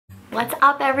What's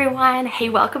up everyone? Hey,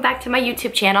 welcome back to my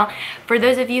YouTube channel. For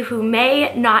those of you who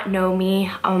may not know me,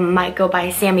 might go by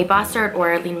Sami Bossert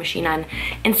or Lean Machine on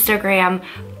Instagram,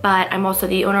 but I'm also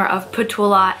the owner of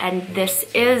Ptula, and this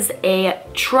is a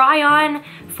try-on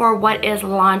for what is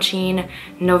launching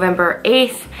November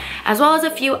 8th, as well as a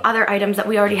few other items that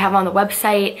we already have on the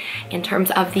website in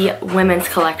terms of the women's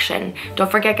collection.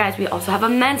 Don't forget guys, we also have a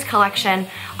men's collection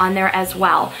on there as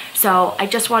well. So I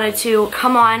just wanted to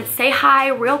come on, say hi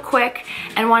real quick,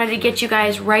 and wanted to get you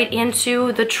guys right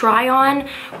into the try-on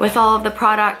with all of the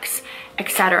products,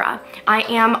 etc. I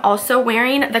am also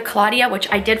wearing the CLAUDIA,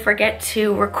 which I did forget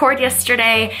to record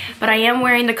yesterday, but I am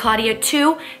wearing the CLAUDIA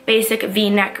 2 basic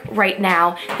V-neck right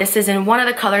now. This is in one of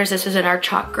the colors. This is in our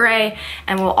chalk gray,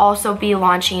 and we'll also be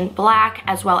launching black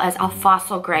as well as a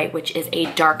fossil gray, which is a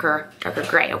darker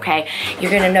gray, okay?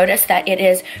 You're gonna notice that it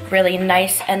is really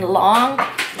nice and long,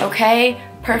 okay?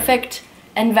 Perfect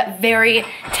and very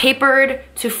tapered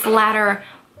to flatter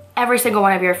every single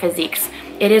one of your physiques.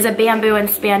 It is a bamboo and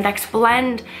spandex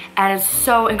blend and is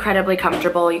so incredibly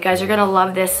comfortable. You guys are gonna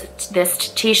love this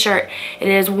t-shirt. It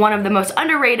is one of the most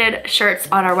underrated shirts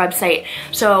on our website.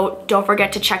 So don't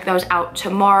forget to check those out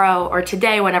tomorrow or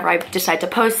today whenever I decide to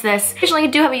post this. Occasionally I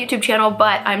do have a YouTube channel,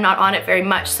 but I'm not on it very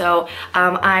much. So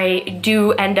I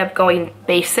do end up going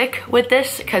basic with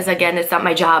this because again, it's not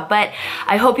my job, but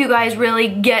I hope you guys really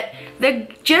get the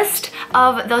gist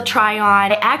of the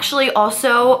try-on. I actually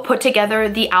also put together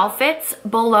the outfits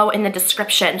below in the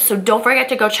description, so don't forget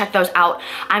to go check those out.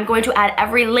 I'm going to add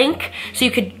every link so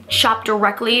you could shop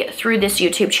directly through this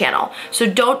YouTube channel.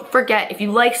 So don't forget, if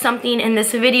you like something in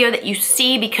this video that you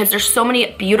see, because there's so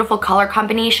many beautiful color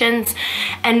combinations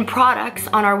and products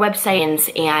on our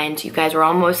website, and you guys are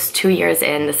almost 2 years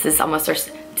in. This is almost our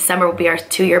December will be our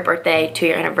 2-year birthday,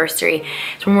 2-year anniversary.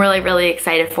 So I'm really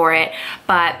excited for it.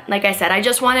 But like I said, I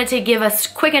just wanted to give a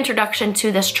quick introduction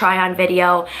to this try-on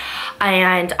video,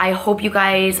 and I hope you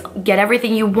guys get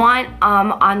everything you want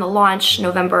on the launch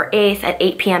November 8th at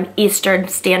 8 p.m. Eastern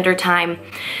Standard Time.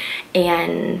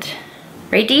 And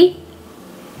ready?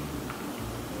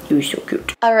 You're so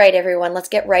cute. All right, everyone, let's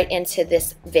get right into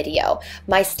this video.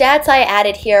 My stats I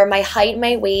added here: my height,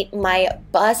 my weight, my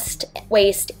bust,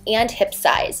 waist, and hip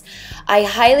size. I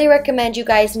highly recommend you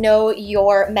guys know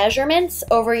your measurements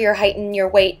over your height and your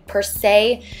weight per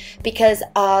se, because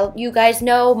you guys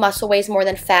know muscle weighs more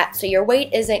than fat, so your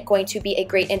weight isn't going to be a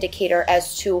great indicator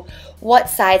as to what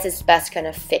size is best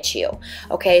gonna fit you.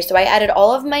 Okay, so I added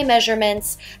all of my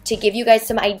measurements to give you guys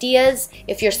some ideas.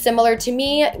 If you're similar to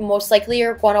me, most likely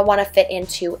you're gonna wanna fit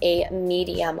into a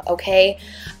medium, okay?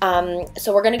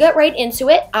 So we're gonna get right into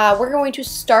it. We're going to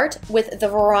start with the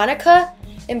Veronica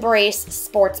Embrace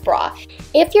Sports Bra.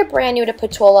 If you're brand new to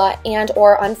Ptula and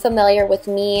or unfamiliar with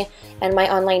me and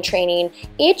my online training,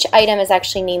 each item is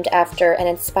actually named after an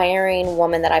inspiring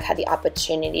woman that I've had the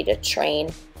opportunity to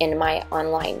train in my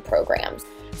online programs.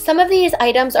 Some of these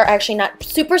items are actually not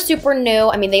super new.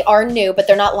 I mean, they are new, but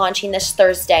they're not launching this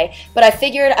Thursday. But I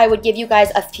figured I would give you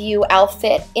guys a few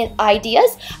outfit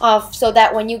ideas so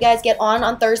that when you guys get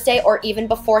on Thursday or even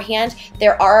beforehand,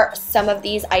 there are some of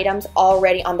these items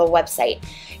already on the website.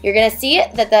 You're gonna see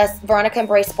that the Veronica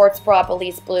Embrace Sports Bra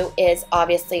Belize Blue is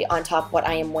obviously on top of what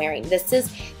I am wearing. This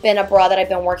has been a bra that I've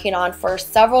been working on for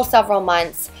several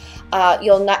months.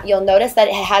 You'll notice that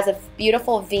it has a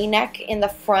beautiful V-neck in the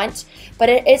front, but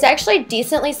it is actually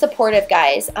decently supportive,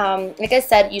 guys. Like I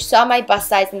said, you saw my bust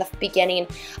size in the beginning.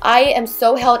 I am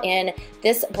so held in.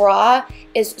 This bra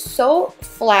is so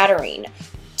flattering.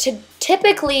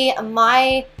 Typically,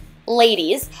 my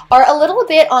ladies are a little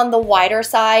bit on the wider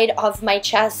side of my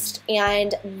chest,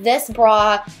 and this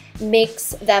bra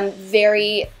makes them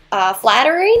very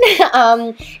flattering.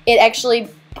 It actually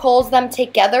pulls them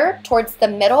together towards the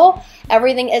middle.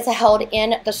 Everything is held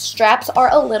in. The straps are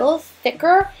a little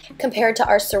thicker compared to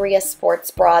our Saria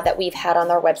sports bra that we've had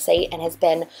on our website and has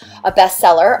been a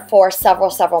bestseller for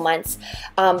several months.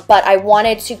 But I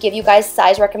wanted to give you guys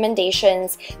size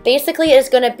recommendations. Basically, it's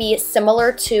going to be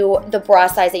similar to the bra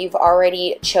size that you've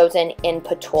already chosen in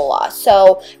Ptula.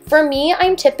 So for me,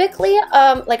 I'm typically,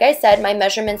 like I said, my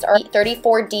measurements are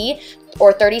 34D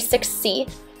or 36C.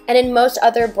 And in most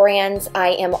other brands, I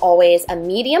am always a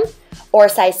medium or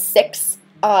size 6.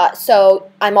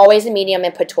 So I'm always a medium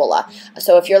in Ptula.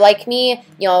 So if you're like me,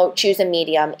 you know, choose a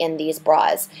medium in these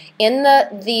bras. In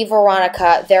the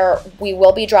Veronica, we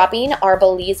will be dropping our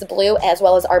Belize Blue as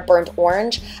well as our Burnt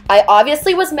Orange. I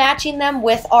obviously was matching them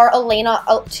with our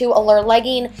ALAINAH 2 Allure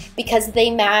legging because they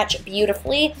match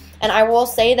beautifully. And I will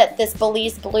say that this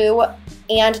Belize Blue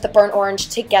and the Burnt Orange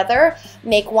together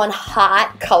make one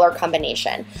hot color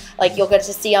combination. Like, you'll get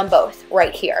to see them both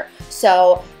right here.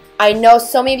 So I know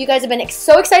so many of you guys have been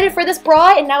so excited for this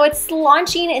bra, and now it's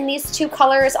launching in these 2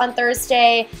 colors on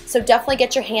Thursday, so definitely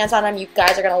get your hands on them. You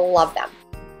guys are going to love them.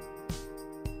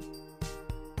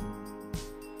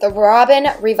 The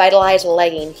ROBYN Revitalize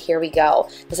legging, here we go.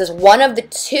 This is one of the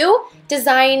 2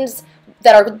 designs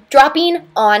that are dropping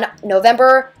on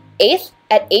November 8th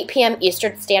at 8 p.m.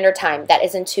 Eastern Standard Time. That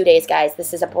is in 2 days, guys.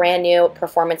 This is a brand new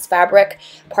performance fabric,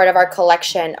 part of our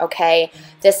collection, okay?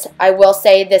 This, I will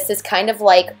say, this is kind of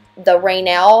like the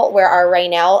Raynell, where our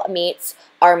Raynell meets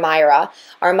our Myra.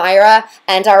 Our Myra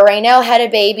and our Raynell had a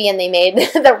baby, and they made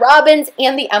the Robyns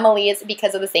and the Emily's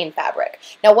because of the same fabric.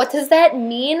 Now, what does that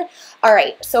mean? All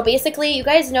right, so basically, you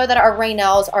guys know that our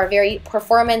Raynells are very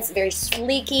performance, very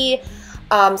sleeky,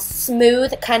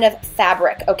 smooth kind of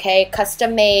fabric, okay?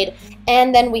 Custom made.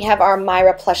 And then we have our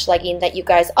Myra plush legging that you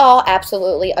guys all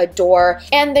absolutely adore.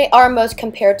 And they are most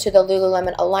compared to the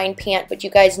Lululemon Align pant, but you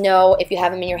guys know if you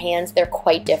have them in your hands, they're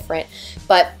quite different.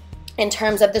 But in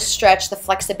terms of the stretch, the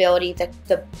flexibility,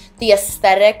 the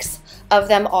aesthetics of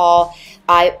them all,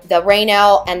 the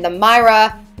Raynell and the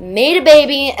Myra made a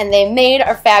baby, and they made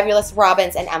our fabulous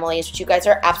Robyns and Emily's, which you guys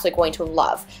are absolutely going to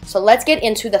love. So let's get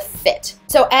into the fit.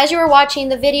 So as you were watching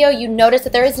the video, you noticed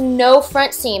that there is no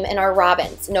front seam in our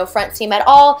Robyns, no front seam at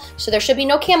all, so there should be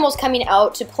no camels coming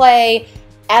out to play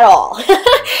at all.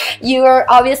 You are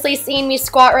obviously seeing me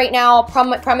squat right now.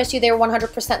 Promise you they were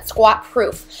 100% squat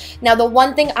proof. Now, the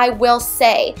one thing I will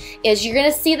say is you're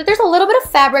gonna see that there's a little bit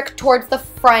of fabric towards the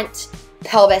front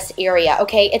pelvis area,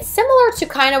 okay? It's similar to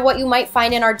kind of what you might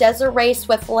find in our Desiree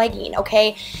Swift legging,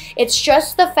 okay? It's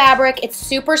just the fabric. It's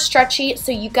super stretchy,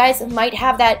 so you guys might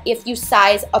have that if you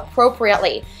size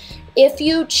appropriately. If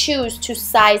you choose to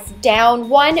size down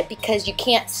one because you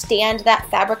can't stand that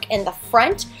fabric in the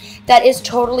front, that is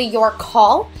totally your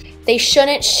call. They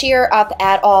shouldn't shear up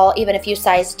at all, even if you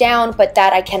size down, but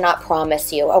that I cannot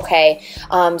promise you, okay?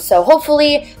 So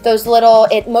hopefully those little,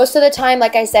 most of the time,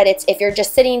 like I said, it's if you're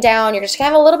just sitting down, you're just gonna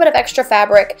have a little bit of extra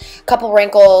fabric, a couple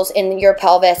wrinkles in your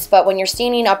pelvis, but when you're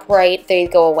standing upright, they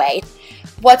go away.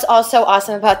 What's also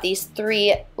awesome about these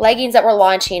 3 leggings that we're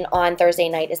launching on Thursday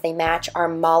night is they match our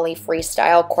Molly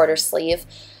Freestyle quarter sleeve.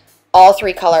 All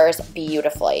 3 colors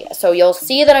beautifully. So you'll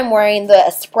see that I'm wearing the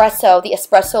espresso. The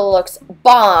espresso looks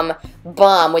bomb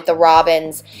with the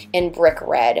Robyns in brick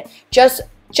red. Just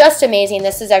amazing.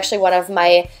 This is actually one of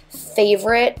my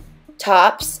favorite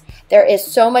tops. There is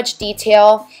so much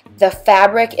detail. The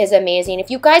fabric is amazing. If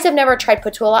you guys have never tried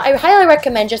Ptula, I highly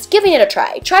recommend just giving it a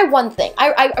try. Try one thing.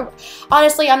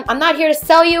 Honestly, I'm not here to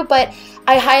sell you, but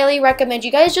I highly recommend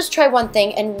you guys just try one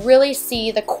thing and really see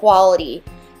the quality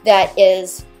that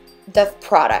is the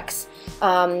products,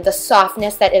 the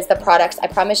softness that is the products. I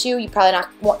promise you, you're probably not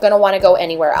going to want to go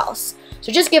anywhere else.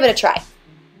 So just give it a try.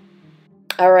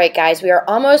 All right, guys, we are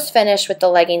almost finished with the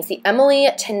leggings. The Emily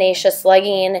Tenacious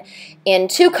legging in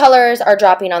 2 colors are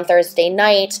dropping on Thursday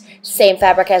night. Same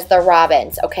fabric as the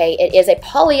Robyns, okay? It is a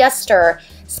polyester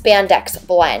spandex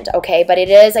blend, okay? But it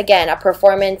is, again, a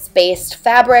performance-based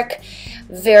fabric,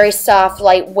 very soft,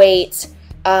 lightweight.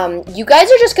 You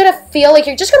guys are just gonna feel like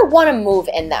you're just gonna want to move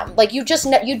in them. Like you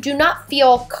do not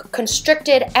feel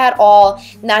constricted at all.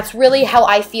 And that's really how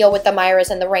I feel with the Myras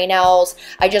and the Raynells.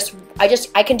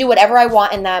 I can do whatever I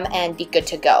want in them and be good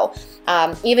to go.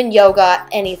 Even yoga,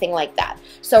 anything like that.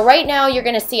 So right now you're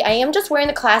gonna see I am just wearing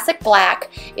the classic black.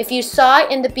 If you saw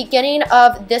in the beginning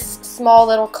of this small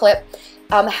little clip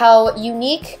how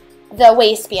unique the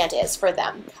waistband is for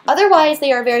them. Otherwise,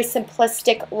 they are very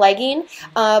simplistic legging,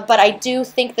 but I do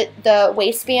think that the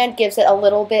waistband gives it a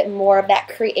little bit more of that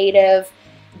creative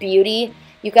beauty.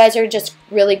 You guys are just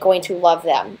really going to love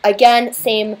them. Again,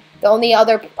 same, the only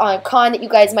other con that you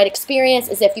guys might experience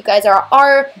is if you guys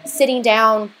are sitting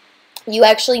down, you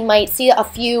actually might see a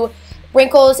few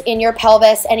wrinkles in your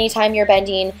pelvis anytime you're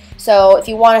bending. So if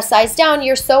you want to size down,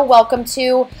 you're so welcome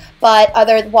to, but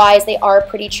otherwise they are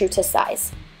pretty true to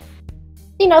size.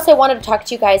 Something else I wanted to talk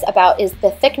to you guys about is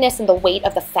the thickness and the weight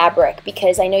of the fabric,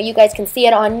 because I know you guys can see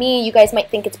it on me. You guys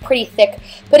might think it's pretty thick,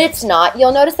 but it's not.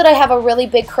 You'll notice that I have a really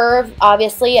big curve,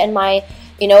 obviously, and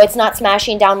it's not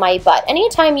smashing down my butt.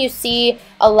 Anytime you see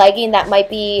a legging that might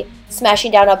be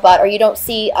smashing down a butt, or you don't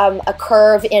see a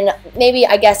curve in, maybe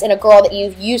I guess in a girl that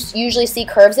you usually see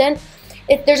curves in,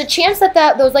 there's a chance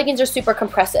that those leggings are super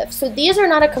compressive. So these are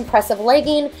not a compressive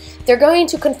legging. They're going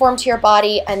to conform to your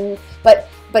body,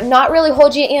 but not really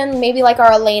hold you in, maybe like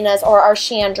our ALAINAHs or our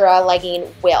Chandra legging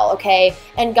will, okay?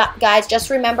 And guys, just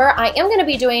remember, I am going to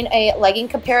be doing a legging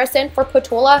comparison for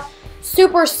Ptula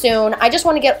super soon. I just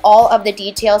want to get all of the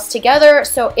details together,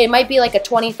 so it might be like a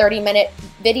 20-30 minute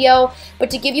video, but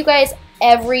to give you guys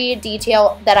every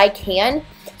detail that I can,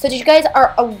 so that you guys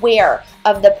are aware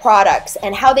of the products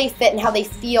and how they fit and how they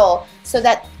feel, so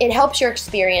that it helps your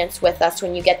experience with us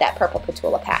when you get that purple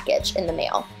Ptula package in the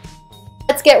mail.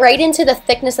 Let's get right into the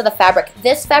thickness of the fabric.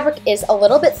 This fabric is a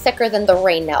little bit thicker than the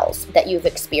Raynels that you've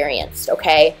experienced,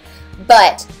 okay?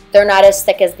 But they're not as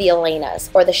thick as the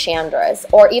ALAINAHs or the Chandras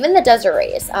or even the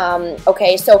Desirees.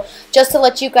 Okay, so just to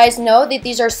let you guys know that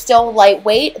these are still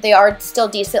lightweight. They are still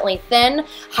decently thin.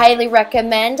 Highly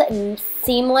recommend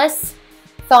seamless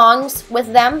thongs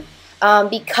with them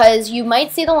because you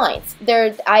might see the lines.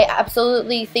 I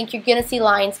absolutely think you're going to see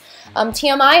lines.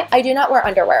 TMI, I do not wear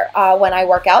underwear when I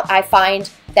work out. I find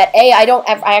that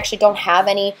I actually don't have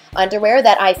any underwear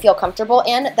that I feel comfortable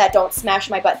in, that don't smash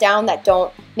my butt down, that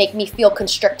don't make me feel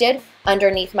constricted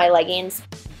underneath my leggings.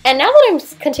 And now that I'm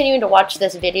continuing to watch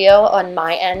this video on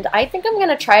my end, I think I'm going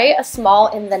to try a small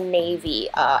in the navy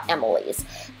Emily's.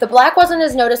 The black wasn't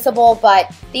as noticeable, but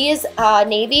these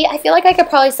navy, I feel like I could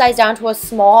probably size down to a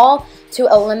small to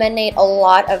eliminate a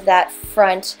lot of that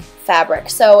front fabric.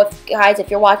 So guys, if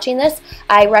you're watching this,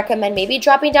 I recommend maybe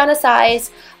dropping down a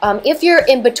size if you're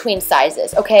in between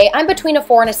sizes, okay? I'm between a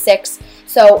 4 and a 6,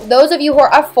 so those of you who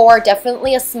are a 4,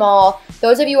 definitely a small.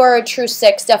 Those of you who are a true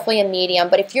 6, definitely a medium.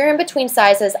 But if you're in between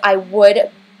sizes, I would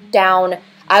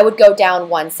go down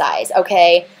one size,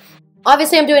 okay?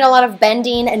 Obviously, I'm doing a lot of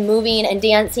bending and moving and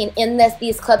dancing in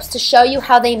these clips to show you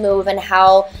how they move and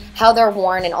how they're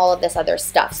worn and all of this other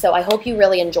stuff. So I hope you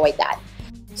really enjoyed that.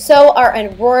 So our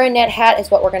Aurora knit hat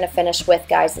is what we're going to finish with,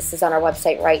 guys. This is on our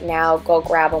website right now. Go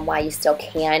grab them while you still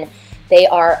can. They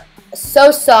are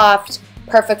so soft,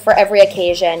 perfect for every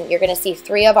occasion. You're going to see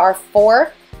 3 of our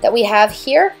 4 that we have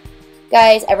here.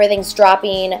 Guys, everything's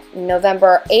dropping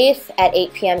November 8th at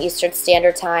 8 p.m. Eastern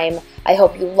Standard Time. I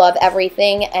hope you love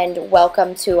everything, and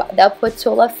welcome to the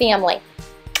Ptula family.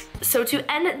 So to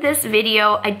end this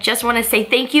video, I just want to say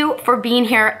thank you for being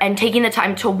here and taking the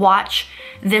time to watch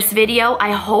this video.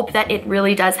 I hope that it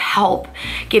really does help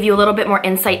give you a little bit more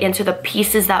insight into the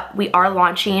pieces that we are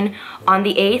launching on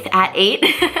the 8th at 8.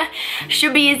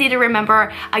 Should be easy to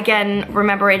remember. Again,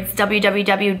 remember it's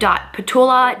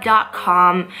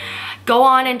www.ptula.com. Go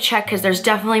on and check because there's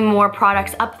definitely more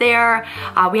products up there.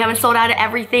 We haven't sold out of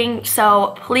everything,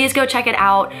 so please go check it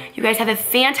out. You guys have a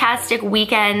fantastic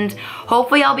weekend.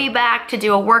 Hopefully I'll be back to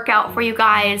do a workout for you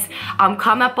guys.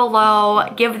 Comment below,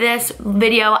 give this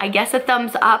video, I guess, a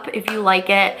thumbs up if you like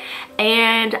it,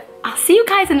 and I'll see you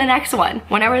guys in the next one,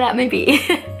 whenever that may be.